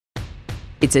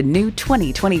It's a new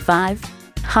 2025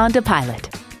 Honda Pilot.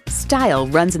 Style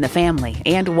runs in the family,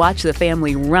 and watch the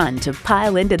family run to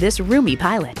pile into this roomy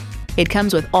Pilot. It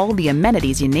comes with all the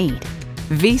amenities you need.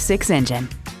 V6 engine,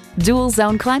 dual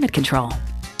zone climate control,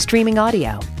 streaming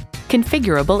audio,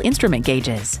 configurable instrument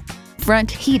gauges,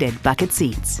 front heated bucket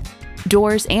seats,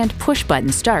 doors and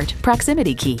push-button start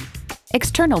proximity key,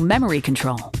 external memory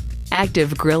control,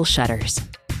 active grille shutters,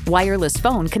 wireless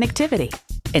phone connectivity,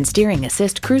 and steering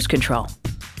assist cruise control.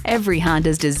 Every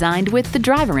Honda's designed with the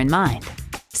driver in mind.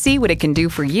 See what it can do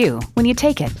for you when you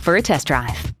take it for a test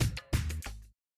drive.